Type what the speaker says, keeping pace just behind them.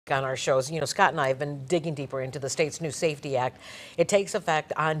on our shows. You know, Scott and I have been digging deeper into the state's new SAFE-T Act. It takes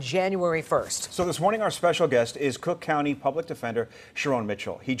effect on January 1st. So this morning, our special guest is Cook County Public Defender Sharone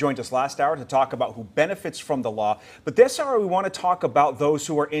Mitchell. He joined us last hour to talk about who benefits from the law. But this hour, we want to talk about those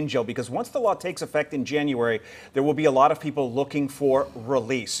who are in jail, because once the law takes effect in January, there will be a lot of people looking for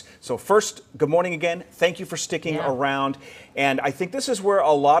release. So first, good morning again. Thank you for sticking around. And I think this is where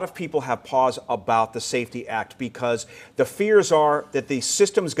a lot of people have pause about the SAFE-T Act, because the fears are that the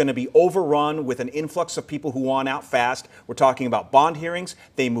system is going to be overrun with an influx of people who want out fast. We're talking about bond hearings.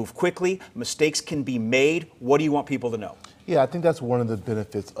 They move quickly. Mistakes can be made. What do you want people to know? Yeah, I think that's one of the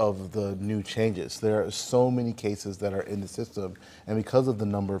benefits of the new changes. There are so many cases that are in the system, and because of the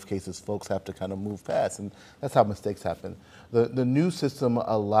number of cases, folks have to kind of move fast, and that's how mistakes happen. The new system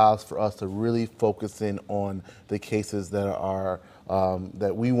allows for us to really focus in on the cases that are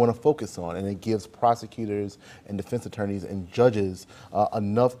that we want to focus on, and it gives prosecutors and defense attorneys and judges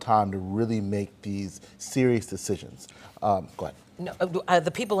enough time to really make these serious decisions. Go ahead. No,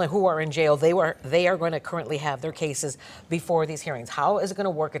 the people who are in jail, they are going to currently have their cases before these hearings. How is it going to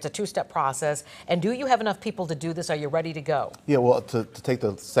work? It's a two-step process. And do you have enough people to do this? Are you ready to go? Yeah, well, to take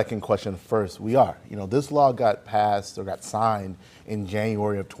the second question first, we are. You know, this law got passed or got signed in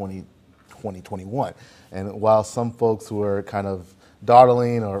January of 2021. And while some folks were kind of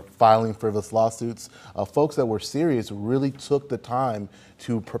dawdling or filing frivolous lawsuits, folks that were serious really took the time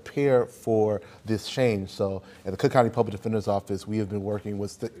to prepare for this change. So at the Cook County Public Defender's Office, we have been working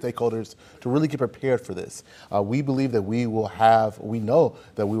with stakeholders to really get prepared for this. We believe that we know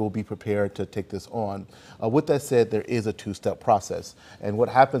that we will be prepared to take this on. With that said, there is a two-step process. And what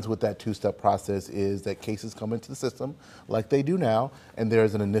happens with that two-step process is that cases come into the system like they do now, and there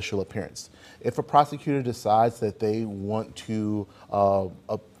is an initial appearance. If a prosecutor decides that they want to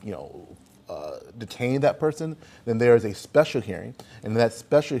detain that person, then there is a special hearing. And in that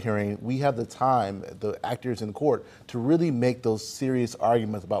special hearing, we have the time, the actors in court, to really make those serious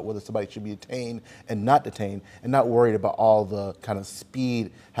arguments about whether somebody should be detained and not worried about all the kind of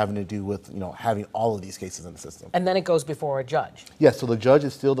speed having to do with, having all of these cases in the system. And then it goes before a judge. Yes, so the judge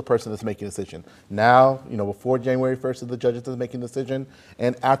is still the person that's making a decision. Now, before January 1st is the judge that's making the decision,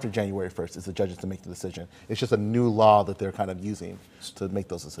 and after January 1st is the judge that's making the decision. It's just a new law that they're kind of using to make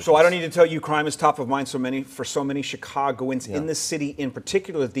those decisions. So I don't need to tell you, crime is top of mind for so many Chicagoans in the city in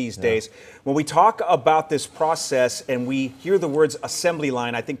particular these days. When we talk about this process and we hear the words assembly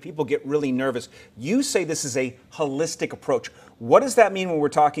line, I think people get really nervous. You say this is a holistic approach. What does that mean when we're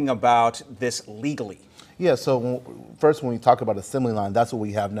talking about this legally? Yeah, so first when we talk about assembly line, that's what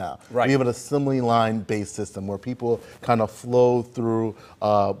we have now. Right. We have an assembly line-based system where people kind of flow through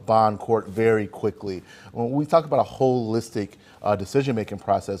bond court very quickly. When we talk about a holistic decision-making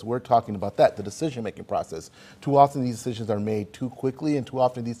process, we're talking about that, the decision-making process. Too often these decisions are made too quickly, and too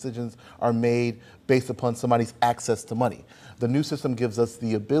often these decisions are made based upon somebody's access to money. The new system gives us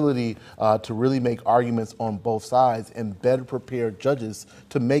the ability to really make arguments on both sides and better prepare judges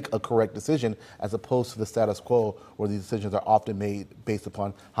to make a correct decision, as opposed to the status quo where these decisions are often made based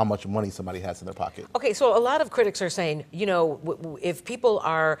upon how much money somebody has in their pocket. Okay, so a lot of critics are saying, if people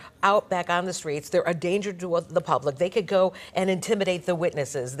are out back on the streets, they're a danger to the public. They could go and intimidate the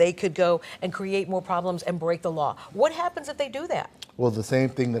witnesses. They could go and create more problems and break the law. What happens if they do that? Well, the same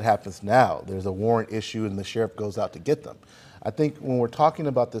thing that happens now. There's a warrant issue and the sheriff goes out to get them. I think when we're talking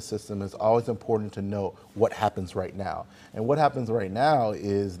about this system, it's always important to know what happens right now. And what happens right now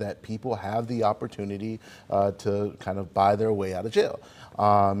is that people have the opportunity to kind of buy their way out of jail.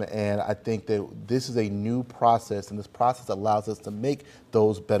 And I think that this is a new process, and this process allows us to make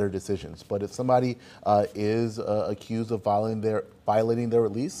those better decisions. But if somebody is accused of violating their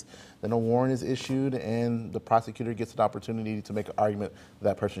release, then a warrant is issued and the prosecutor gets an opportunity to make an argument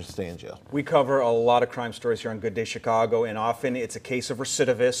that person should stay in jail. We cover a lot of crime stories here on Good Day Chicago, and often it's a case of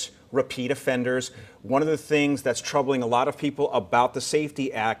recidivists, repeat offenders. One of the things that's troubling a lot of people about the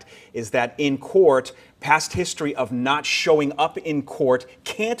SAFE-T Act is that in court, past history of not showing up in court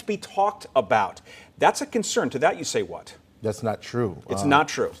can't be talked about. That's a concern. To that you say what? That's not true. It's not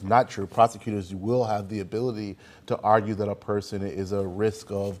true. It's not true. Prosecutors will have the ability to argue that a person is a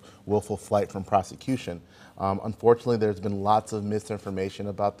risk of willful flight from prosecution. Unfortunately, there's been lots of misinformation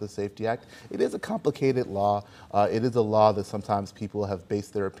about the SAFE-T Act. It is a complicated law. It is a law that sometimes people have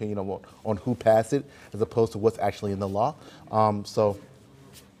based their opinion on who passed it as opposed to what's actually in the law.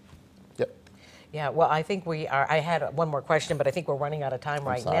 Yep. Yeah, well, I think we are. I had one more question, but I think we're running out of time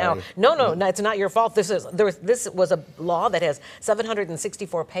right now. sorry. No, it's not your fault. This was a law that has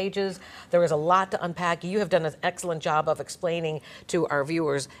 764 pages. There is a lot to unpack. You have done an excellent job of explaining to our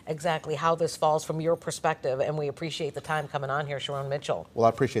viewers exactly how this falls from your perspective, and we appreciate the time coming on here, Sharone Mitchell. Well, I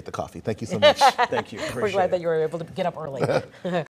appreciate the coffee. Thank you so much. Thank you. We're Appreciate glad it. that you were able to get up early.